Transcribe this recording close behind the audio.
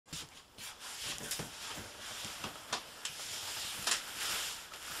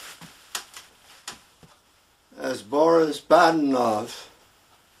As Boris Badenov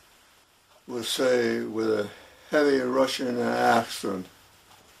would say with a heavy Russian accent,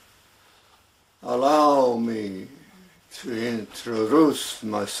 allow me to introduce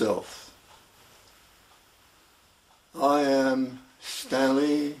myself. I am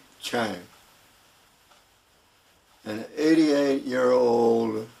Stanley Chang, an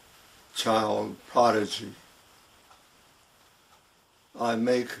 88-year-old child prodigy. I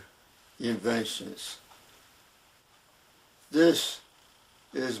make inventions. This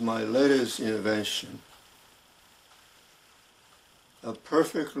is my latest invention, a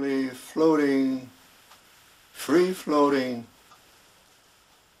perfectly floating, free-floating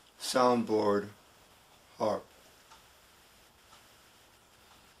soundboard harp.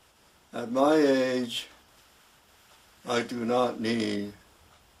 At my age, I do not need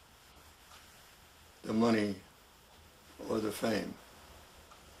the money or the fame.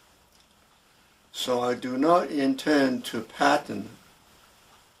 So I do not intend to patent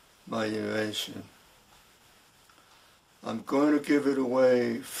my invention. I'm going to give it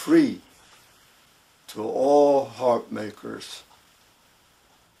away free to all harp makers.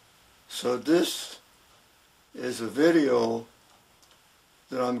 So this is a video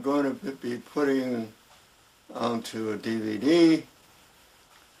that I'm going to be putting onto a DVD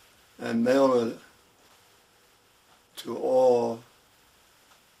and mail it to all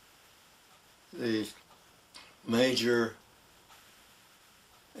the major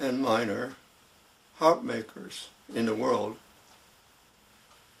and minor harp makers in the world.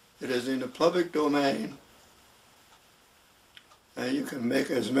 It is in the public domain, and you can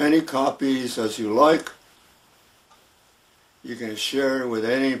make as many copies as you like. You can share it with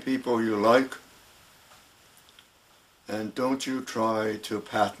any people you like, and don't you try to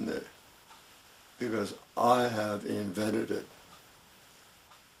patent it, because I have invented it.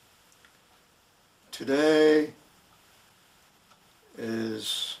 Today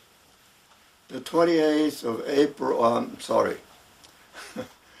is the 28th of April,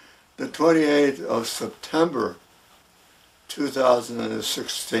 the 28th of September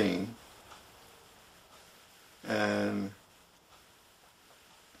 2016, and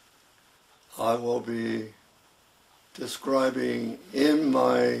I will be describing in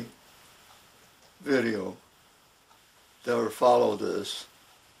my video that will follow this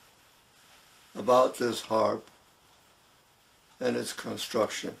about this harp and its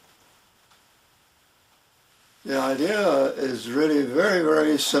construction. The idea is really very,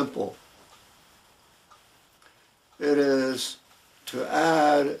 very simple. It is to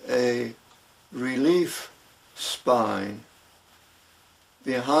add a relief spine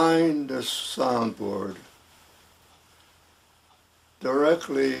behind the soundboard,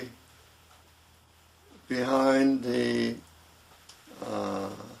 directly behind the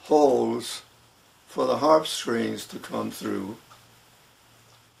holes for the harp strings to come through.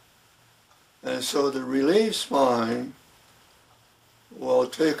 And so the relief spine will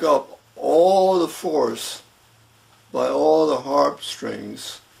take up all the force by all the harp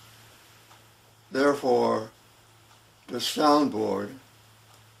strings. Therefore, the soundboard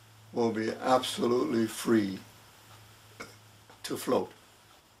will be absolutely free to float.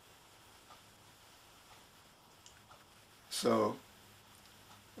 So,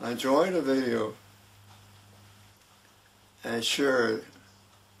 enjoy the video and share it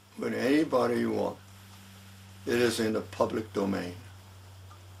with anybody you want. It is in the public domain.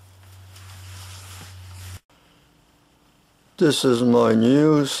 This is my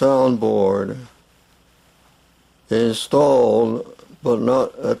new soundboard, installed but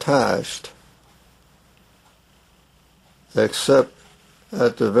not attached, except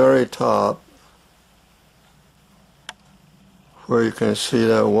at the very top where you can see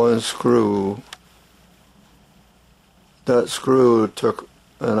that one screw. That screw took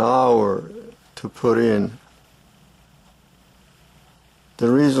an hour to put in. The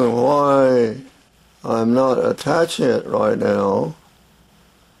reason why I'm not attaching it right now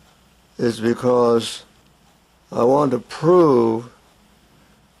is because I want to prove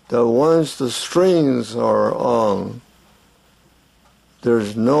that once the strings are on,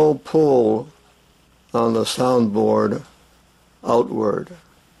 there's no pull on the soundboard outward.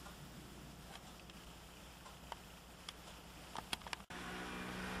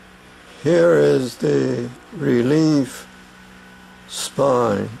 Here is the relief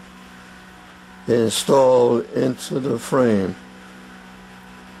spine installed into the frame,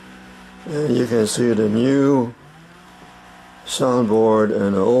 and you can see the new soundboard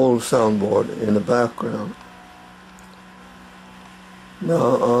and the old soundboard in the background.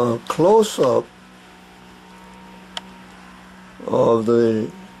 Now a close-up of the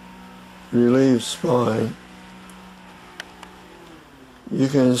relief spine you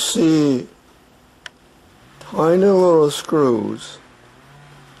can see tiny little screws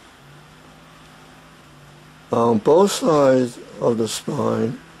on both sides of the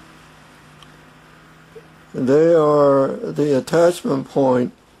spine. They are the attachment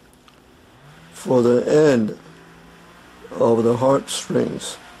point for the end of the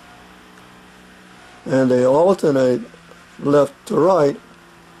heartstrings, and they alternate left to right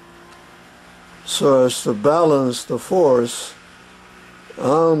so as to balance the force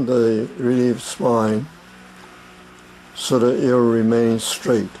on the relief spine so that it will remain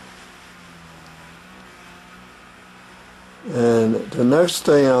straight. And the next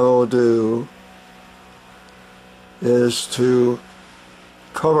thing I will do is to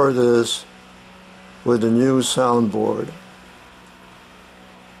cover this with the new soundboard.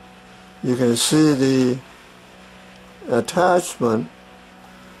 You can see the attachment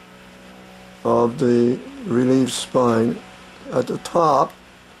of the relief spine at the top,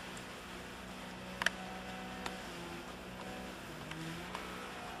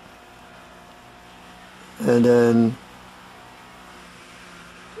 and then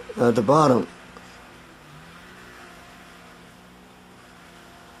at the bottom.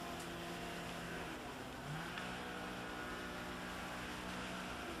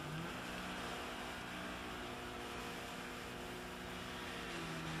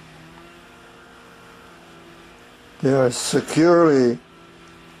 They are securely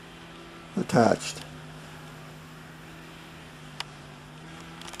attached.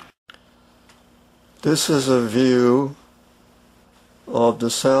 This is a view of the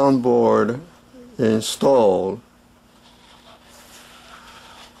soundboard installed,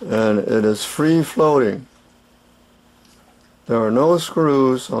 and it is free floating. There are no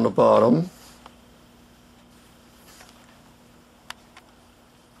screws on the bottom.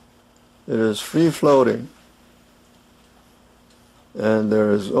 It is free floating, and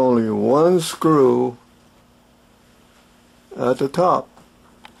there is only one screw at the top.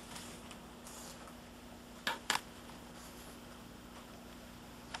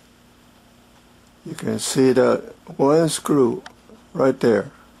 You can see that one screw right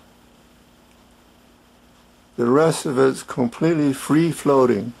there. The rest of it is completely free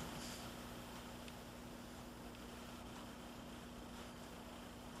floating.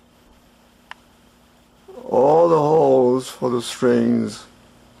 All the holes for the strings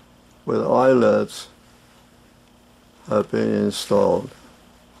with eyelets have been installed.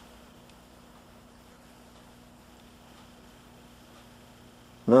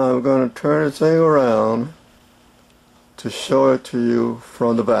 Now I'm going to turn the thing around to show it to you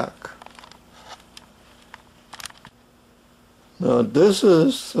from the back. Now this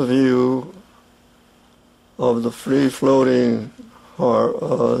is the view of the free-floating harp,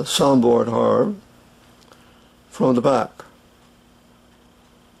 soundboard harp from the back.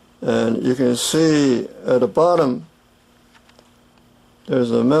 And you can see at the bottom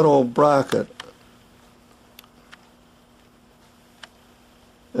there's a metal bracket,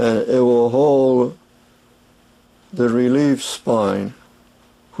 and it will hold the relief spine,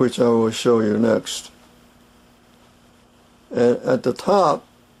 which I will show you next. And at the top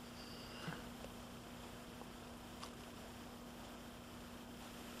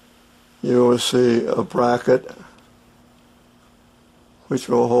you will see a bracket which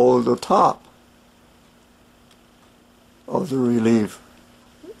will hold the top of the relief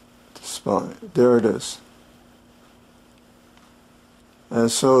spine. There it is. And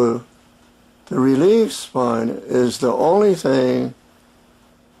so the relief spine is the only thing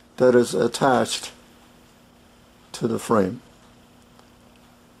that is attached to the frame.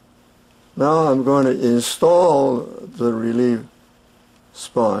 Now I'm going to install the relief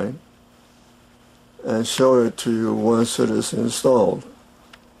spine and show it to you once it is installed.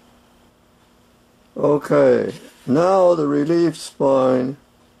 Okay, now the relief spine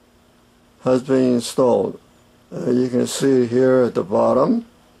has been installed. You can see here at the bottom,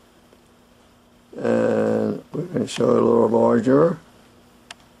 and we can show it a little larger,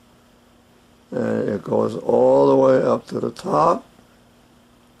 and it goes all the way up to the top,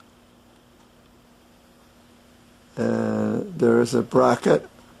 and there is a bracket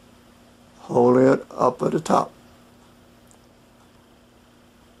holding it up at the top.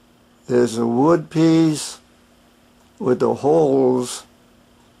 There's a wood piece with the holes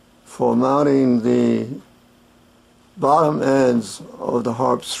for mounting the bottom ends of the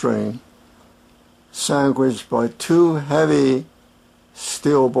harp string, sandwiched by two heavy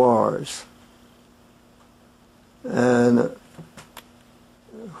steel bars. And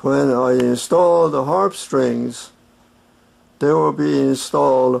when I install the harp strings, they will be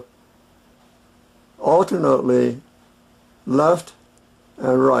installed alternately left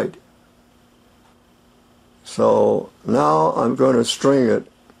and right. So now I'm going to string it,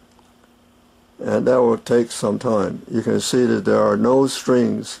 and that will take some time. You can see that there are no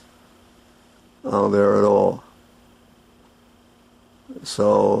strings on there at all.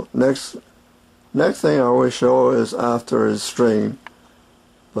 So next thing I will show is after it's stringed,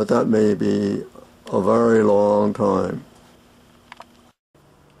 but that may be a very long time.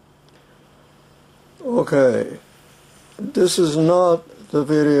 Okay, this is not the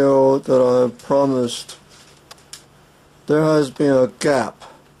video that I promised. There has been a gap.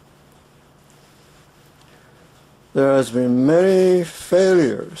 There has been many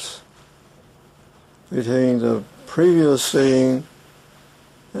failures between the previous scene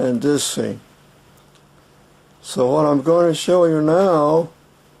and this scene. So what I'm going to show you now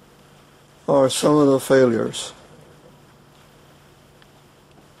are some of the failures.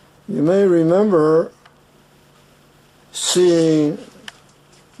 You may remember seeing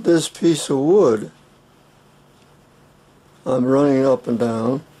this piece of wood I'm running up and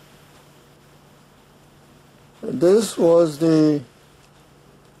down. This was the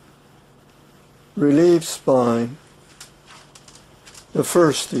relief spine, the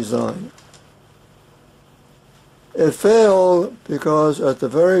first design. It failed because at the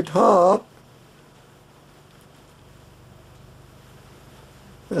very top,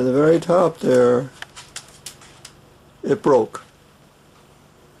 there, it broke.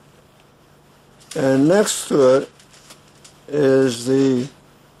 And next to it is the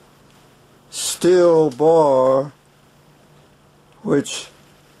steel bar which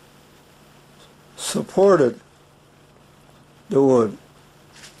supported the wood,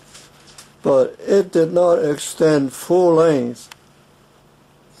 but it did not extend full length.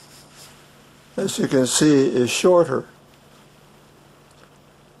 As you can see, it's shorter,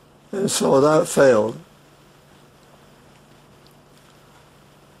 and so that failed.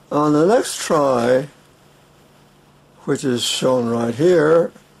 On the next try, which is shown right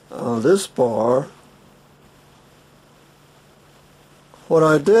here on this bar, what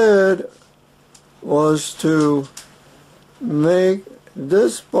I did was to make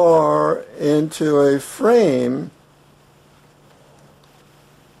this bar into a frame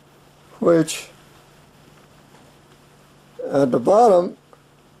which at the bottom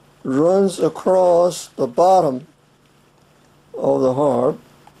runs across the bottom of the harp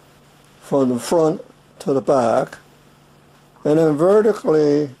from the front to the back, and then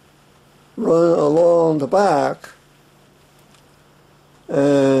vertically run along the back.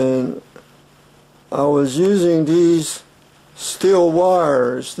 And I was using these steel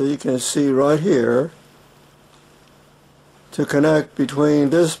wires that you can see right here to connect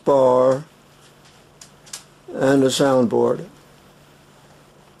between this bar and the soundboard.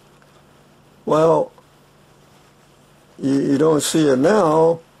 Well, you don't see it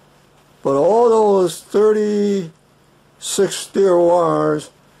now, but all those 36 steel wires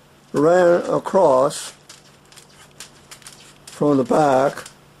ran across from the back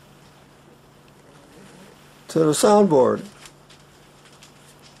to the soundboard.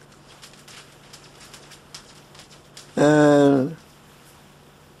 And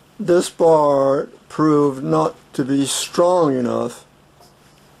this bar proved not to be strong enough,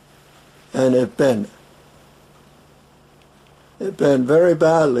 and it bent. It bent very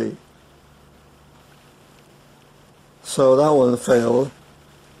badly. So that one failed.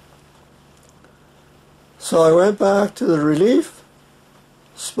 So I went back to the relief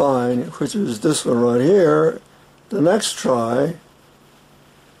spine, which is this one right here, the next try,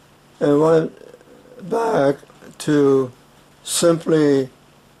 and went back to simply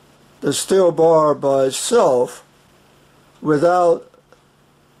the steel bar by itself without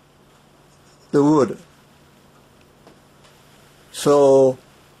the wood. So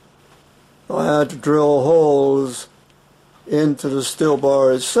I had to drill holes into the steel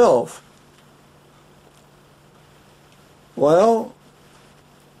bar itself. Well,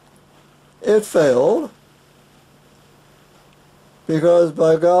 it failed because,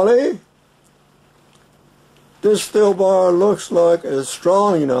 by golly, this steel bar looks like it's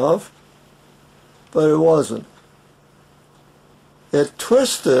strong enough, but it wasn't. It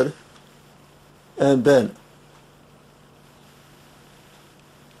twisted and bent.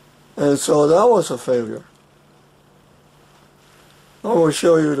 And so that was a failure. I will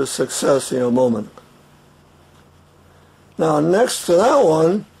show you the success in a moment. Now, next to that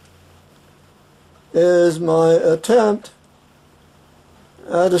one is my attempt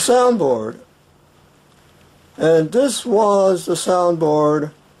at the soundboard. And this was the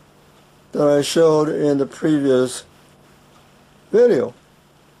soundboard that I showed in the previous video.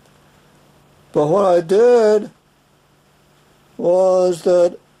 But what I did was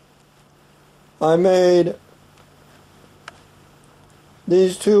that I made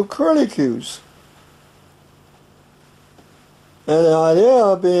these two curlicues. And the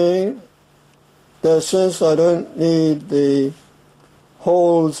idea being that since I don't need the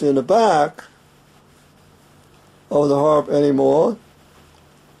holes in the back of the harp anymore,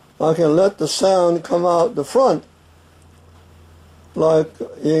 I can let the sound come out the front like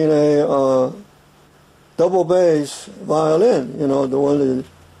in a double bass violin, you know, the one that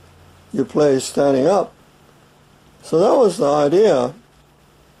you play standing up. So that was the idea.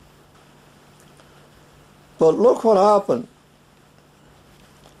 But look what happened.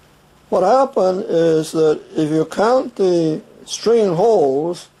 What happened is that if you count the string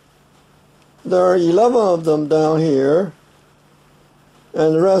holes, there are 11 of them down here,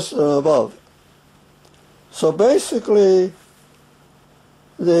 and the rest are above. So basically,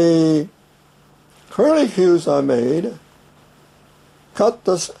 the curlicues I made cut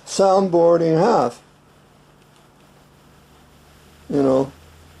the soundboard in half. You know,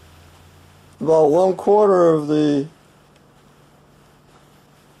 about 1/4 of the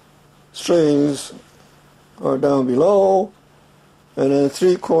strings are down below, and then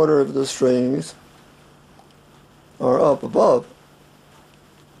 3/4 of the strings are up above.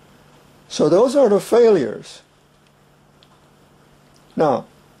 So those are the failures. Now,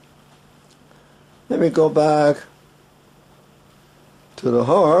 let me go back to the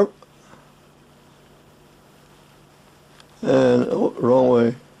harp, and oh, wrong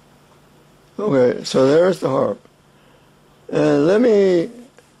way. Okay, so there's the harp. And let me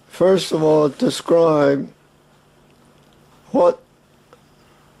first of all describe what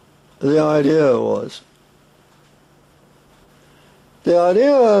the idea was. The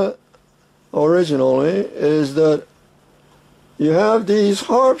idea originally is that you have these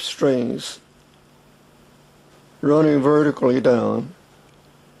harp strings running vertically down,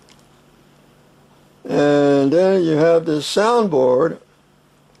 and then you have this soundboard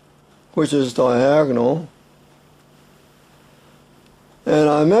which is diagonal, and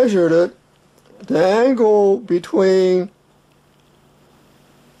I measured it, the angle between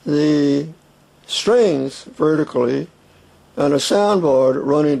the strings vertically and a soundboard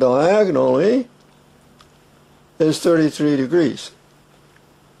running diagonally is 33 degrees.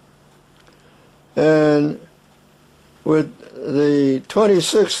 And with the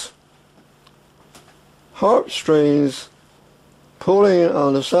 26 harp strings pulling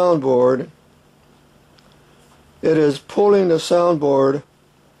on the soundboard, it is pulling the soundboard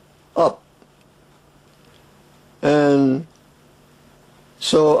up. And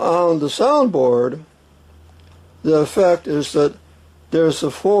so on the soundboard, the effect is that there's a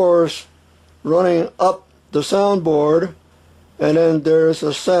force running up the soundboard, and then there's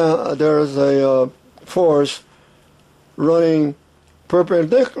a force running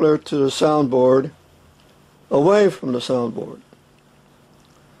perpendicular to the soundboard away from the soundboard.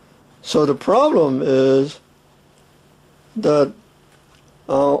 So the problem is that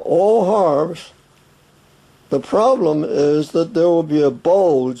all harps, the problem is that there will be a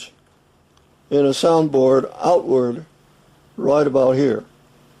bulge in a soundboard outward right about here.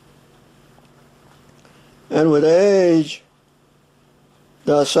 And with age,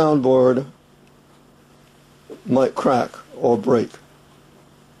 that soundboard might crack or break.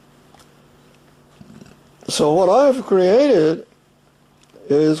 So what I've created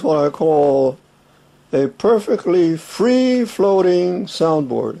is what I call a perfectly free-floating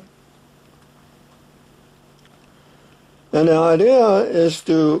soundboard. And the idea is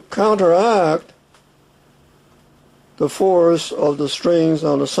to counteract the force of the strings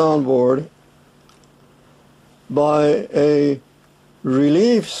on the soundboard by a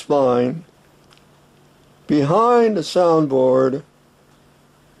relief spine behind the soundboard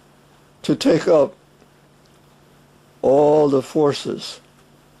to take up all the forces.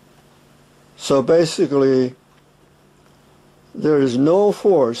 So basically, there is no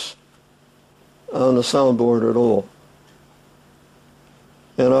force on the soundboard at all.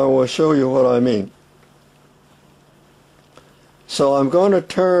 And I will show you what I mean. So I'm going to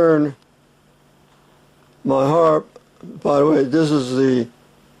turn my harp. By the way, this is the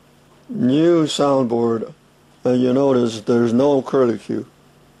new soundboard, and you notice there's no curlicue.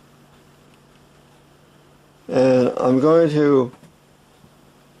 And I'm going to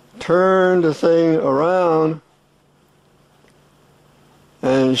turn the thing around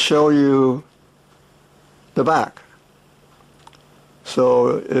and show you the back.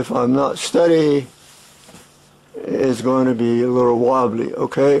 So if I'm not steady, it's going to be a little wobbly,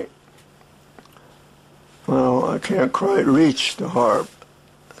 okay? Well, I can't quite reach the harp,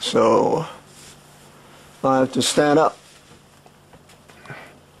 so I have to stand up.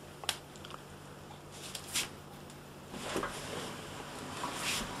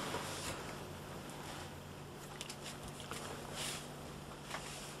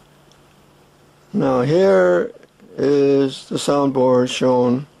 Now here is the soundboard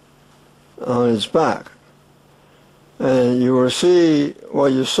shown on its back, and you will see, well,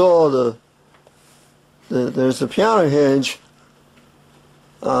 you saw there's the piano hinge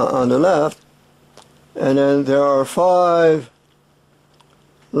on the left, and then there are 5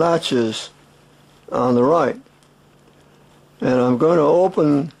 latches on the right, and I'm going to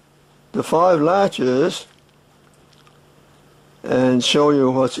open the 5 latches and show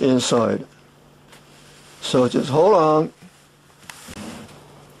you what's inside. So just hold on.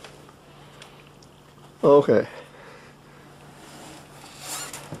 Okay.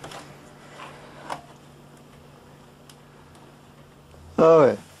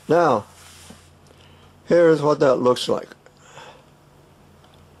 Okay, now here's what that looks like.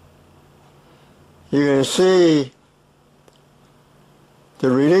 You can see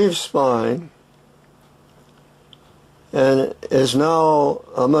the relief spine, and it's now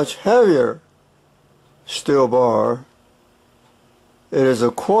a much heavier steel bar. It is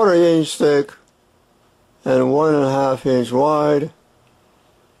a 1/4 inch thick and 1.5 inch wide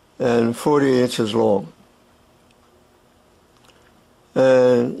and 40 inches long.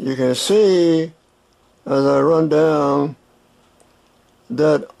 And you can see as I run down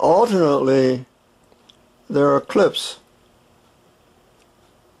that alternately there are clips,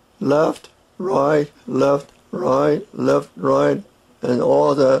 left, right, left, right, left, right, and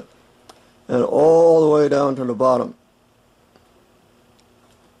all that, and all the way down to the bottom.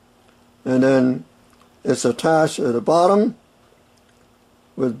 And then it's attached at the bottom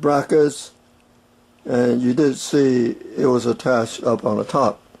with brackets, and you did see it was attached up on the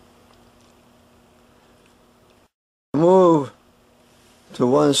top. Move to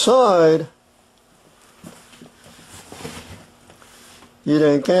one side,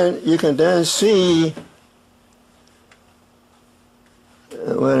 you can then see,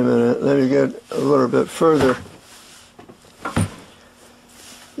 wait a minute, let me get a little bit further.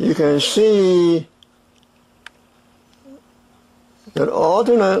 You can see that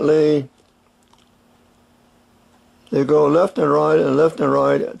alternately they go left and right and left and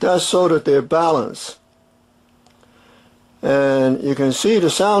right. That's so that they're balanced. And you can see the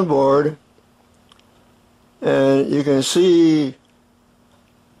soundboard, and you can see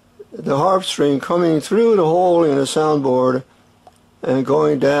the harp string coming through the hole in the soundboard and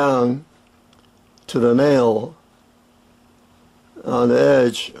going down to the nail on the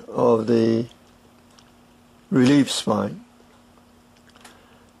edge of the relief spine.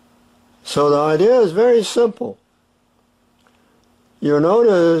 So the idea is very simple. You'll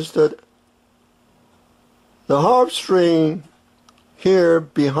notice that the harp string here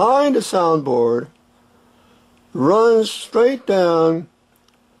behind the soundboard runs straight down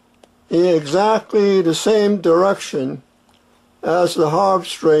in exactly the same direction as the harp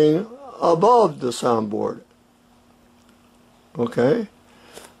string above the soundboard. Okay?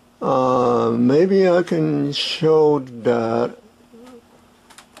 Maybe I can show that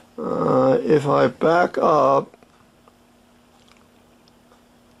if I back up.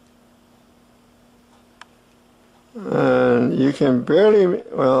 And you can barely,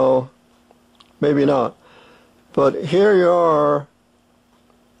 well, maybe not, but here you are,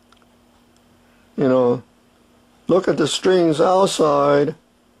 you know, look at the strings outside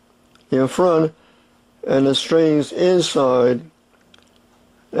in front and the strings inside,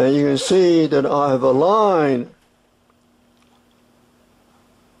 and you can see that I have aligned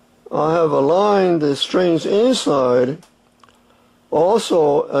the strings inside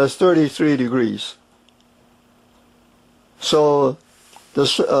also as 33 degrees. So the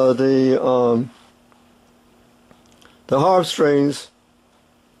harp strings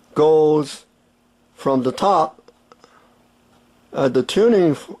goes from the top at the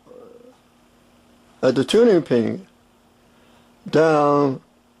tuning pin down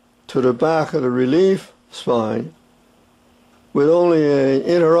to the back of the relief spine, with only an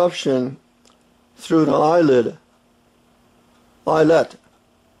interruption through the eyelet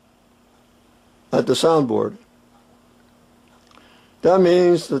at the soundboard. That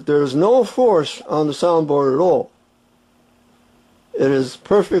means that there's no force on the soundboard at all. It is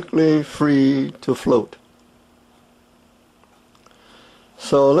perfectly free to float.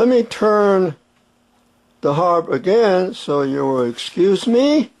 So let me turn the harp again, so you will excuse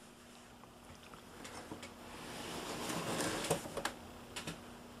me.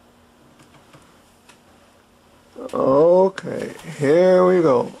 Okay, here we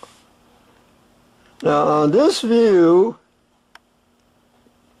go. Now on this view,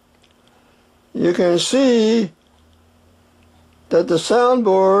 you can see that the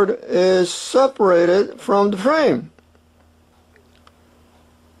soundboard is separated from the frame.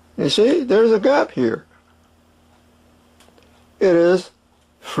 You see, there's a gap here. It is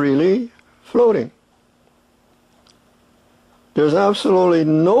freely floating. There's absolutely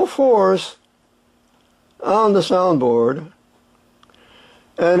no force on the soundboard,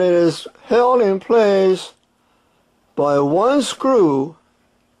 and it is held in place by one screw,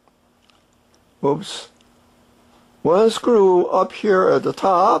 one screw up here at the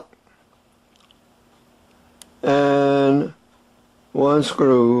top, and one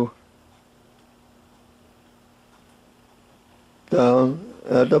screw down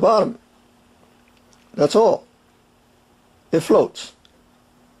at the bottom. That's all. It floats.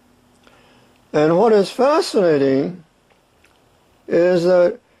 And what is fascinating is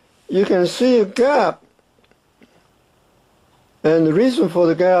that you can see a gap, and the reason for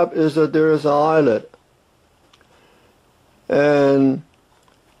the gap is that there is an eyelet. And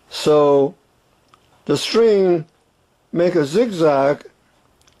so the string make a zigzag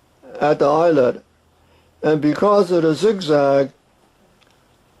at the eyelet, and because of the zigzag,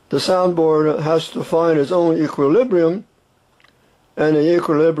 the soundboard has to find its own equilibrium, and the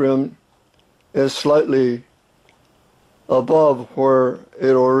equilibrium is slightly above where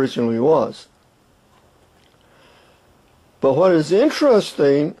it originally was. But what is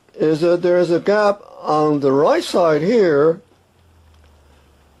interesting is that there is a gap on the right side here,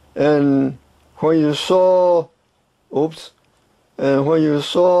 and when you saw, and when you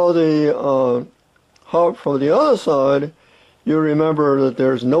saw the harp from the other side, you remember that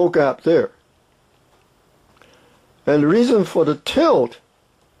there's no gap there. And the reason for the tilt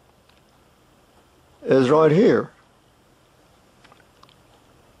is right here.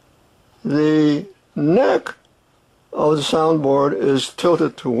 The neck of the soundboard is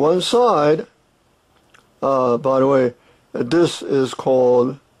tilted to one side. By the way, this is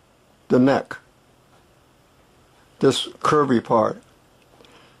called the neck, this curvy part.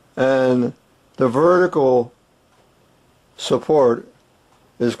 And the vertical support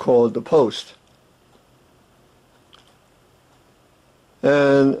is called the post.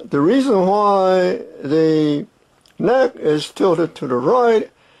 And the reason why the neck is tilted to the right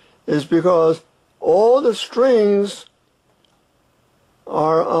is because all the strings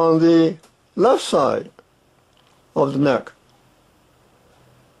are on the left side of the neck.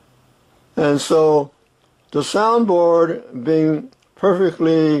 And so the soundboard, being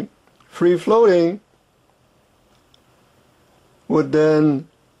perfectly free-floating, would then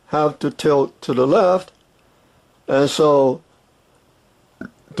have to tilt to the left, and so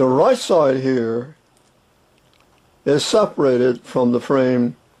the right side here is separated from the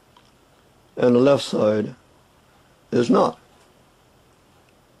frame, and the left side is not.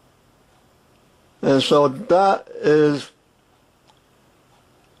 And so that is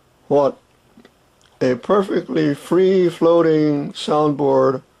what a perfectly free-floating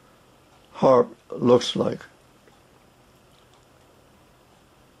soundboard harp looks like.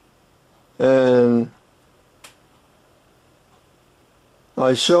 And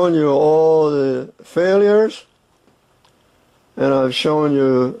I've shown you all the failures, and I've shown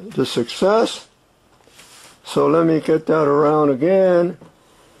you the success. So let me get that around again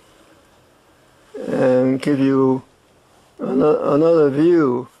and give you another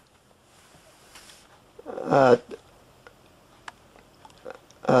view at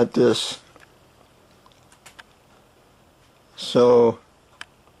this. So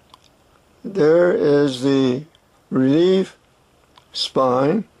there is the relief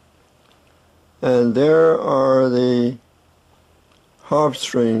spine, and there are the harp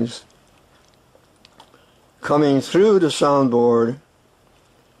strings coming through the soundboard,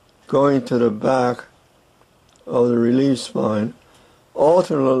 going to the back of the relief spine,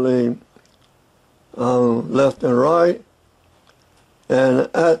 alternately left and right, and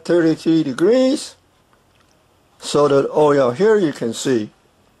at 33 degrees, so that, oh yeah, here you can see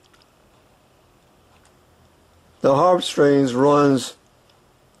the harp strings runs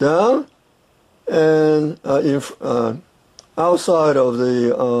down and outside of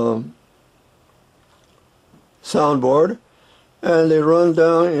the soundboard, and they run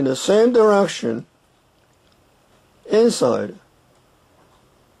down in the same direction inside,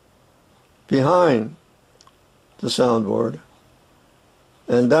 behind the soundboard.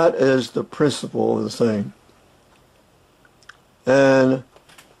 And that is the principle of the thing. And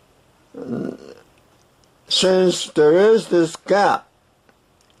since there is this gap,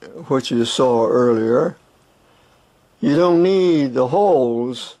 which you saw earlier, you don't need the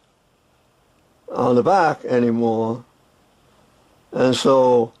holes on the back anymore. And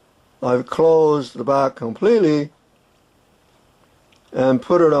so I've closed the back completely and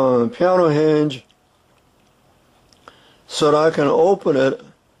put it on a piano hinge so that I can open it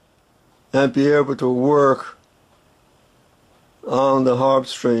and be able to work on the harp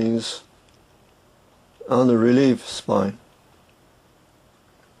strings on the relief spine.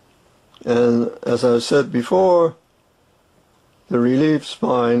 And as I said before, the relief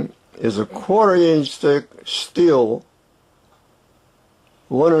spine is a 1/4 inch thick steel,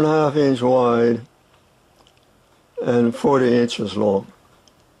 1.5 inch wide, and 40 inches long.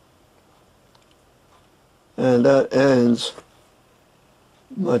 And that ends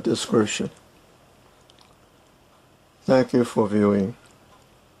my description. Thank you for viewing.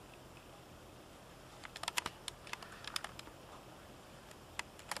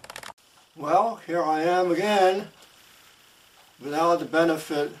 Well, here I am again, without the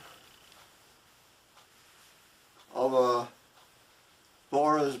benefit of a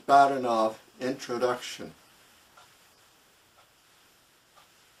Boris Badenov introduction.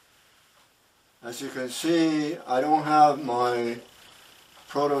 As you can see, I don't have my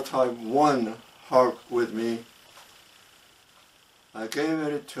prototype 1 harp with me. I gave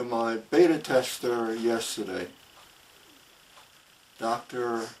it to my beta tester yesterday,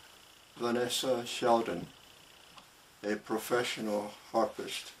 Dr. Vanessa Sheldon, a professional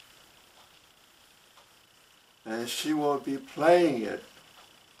harpist. And she will be playing it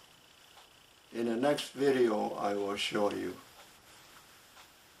in the next video I will show you.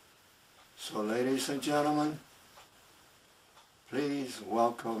 So ladies and gentlemen, please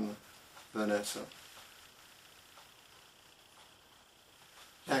welcome Vanessa.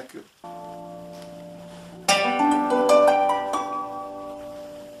 Thank you.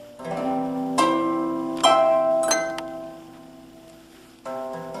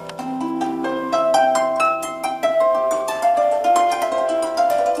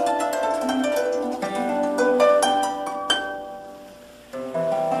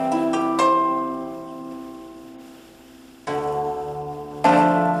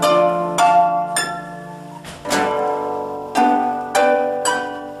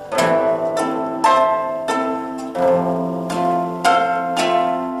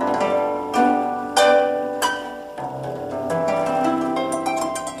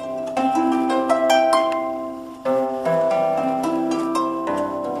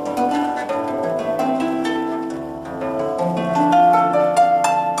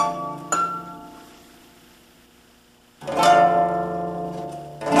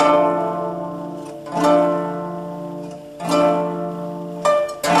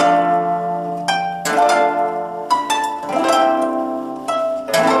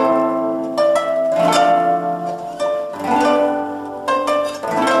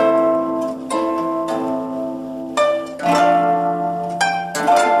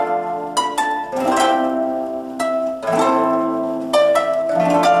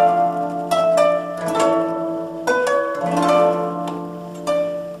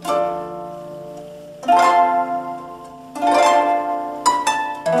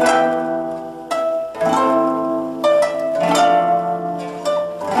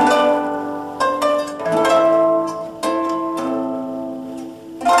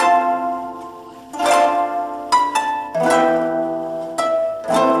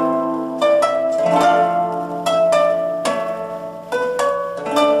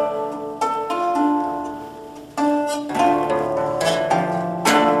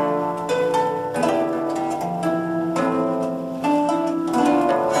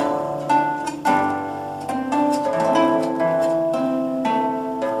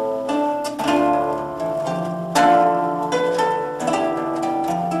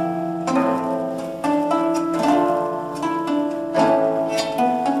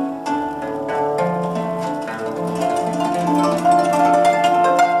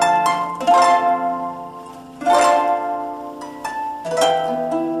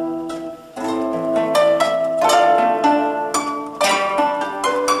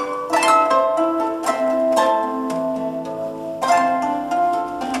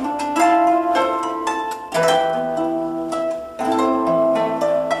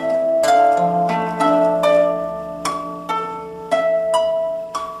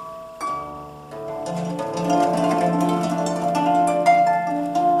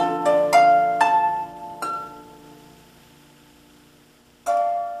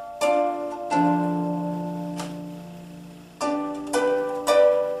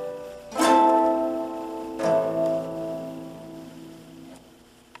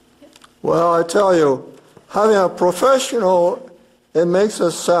 Well, I tell you, having a professional, it makes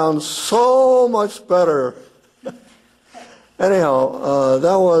us sound so much better. Anyhow,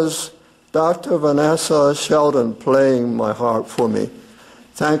 that was Dr. Vanessa Sheldon playing my harp for me.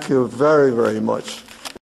 Thank you very, very much.